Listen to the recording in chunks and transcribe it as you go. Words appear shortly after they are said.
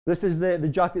This is the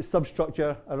jacket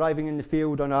substructure arriving in the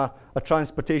field on a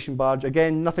transportation barge.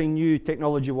 Again, nothing new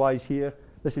technology-wise here.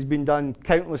 This has been done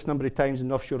countless number of times in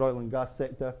the offshore oil and gas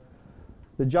sector.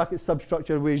 The jacket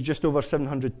substructure weighs just over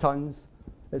 700 tons.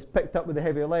 It's picked up with the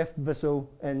heavy left vessel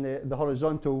in the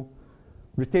horizontal,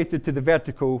 rotated to the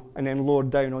vertical, and then lowered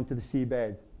down onto the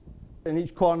seabed. In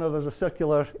each corner there's a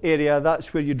circular area.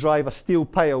 That's where you drive a steel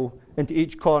pile into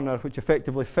each corner, which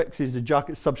effectively fixes the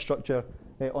jacket substructure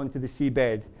onto the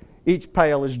seabed. Each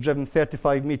pile is driven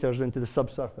 35 metres into the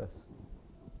subsurface.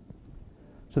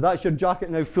 So that's your jacket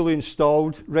now fully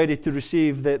installed, ready to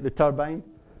receive the turbine.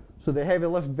 So the heavy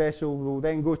lift vessel will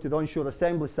then go to the onshore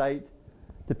assembly site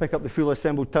to pick up the fully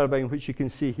assembled turbine, which you can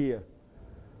see here.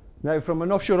 Now, from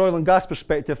an offshore oil and gas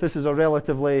perspective, this is a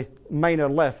relatively minor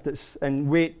lift. It's, in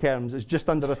weight terms, it's just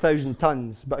under 1,000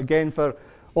 tons. But again, for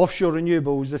offshore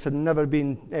renewables, this had never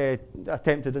been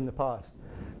attempted in the past.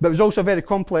 But it was also a very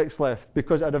complex lift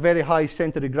because it had a very high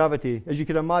centre of gravity. As you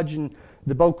can imagine,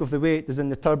 the bulk of the weight is in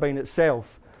the turbine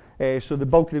itself. So the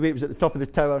bulk of the weight was at the top of the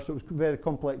tower, so it was a very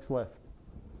complex lift.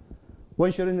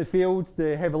 Once you're in the field,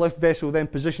 the heavy lift vessel then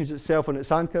positions itself on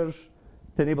its anchors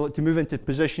to enable it to move into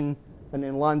position and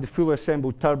then land the fully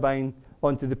assembled turbine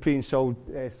onto the pre-installed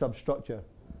substructure.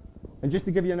 And just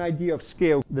to give you an idea of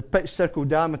scale, the pitch circle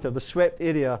diameter, the swept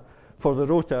area for the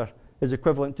rotor, is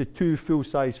equivalent to 2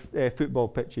 full-size football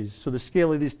pitches. So the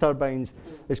scale of these turbines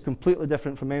is completely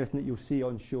different from anything that you'll see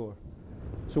on shore.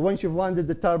 So once you've landed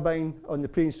the turbine on the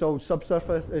pre-installed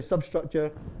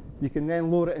substructure, you can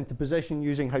then lower it into position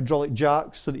using hydraulic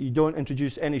jacks so that you don't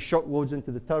introduce any shock loads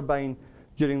into the turbine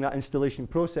during that installation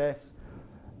process.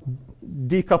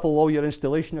 Decouple all your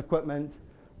installation equipment,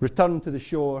 return to the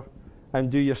shore,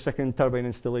 and do your second turbine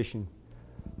installation.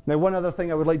 Now, one other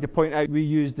thing I would like to point out, we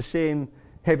used the same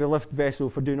heavy lift vessel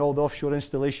for doing all the offshore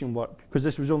installation work, because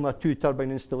this was only a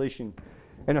 2-turbine installation.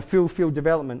 In a full field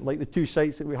development, like the 2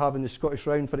 sites that we have in the Scottish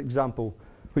Round, for example,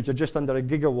 which are just under 1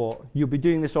 gigawatt, you'll be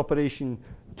doing this operation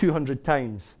 200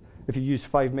 times if you use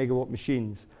 5 megawatt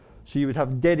machines. So you would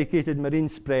have dedicated marine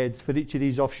spreads for each of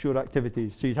these offshore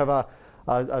activities. So you'd have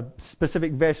a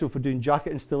specific vessel for doing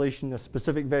jacket installation, a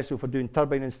specific vessel for doing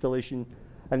turbine installation,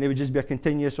 and they would just be a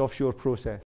continuous offshore process.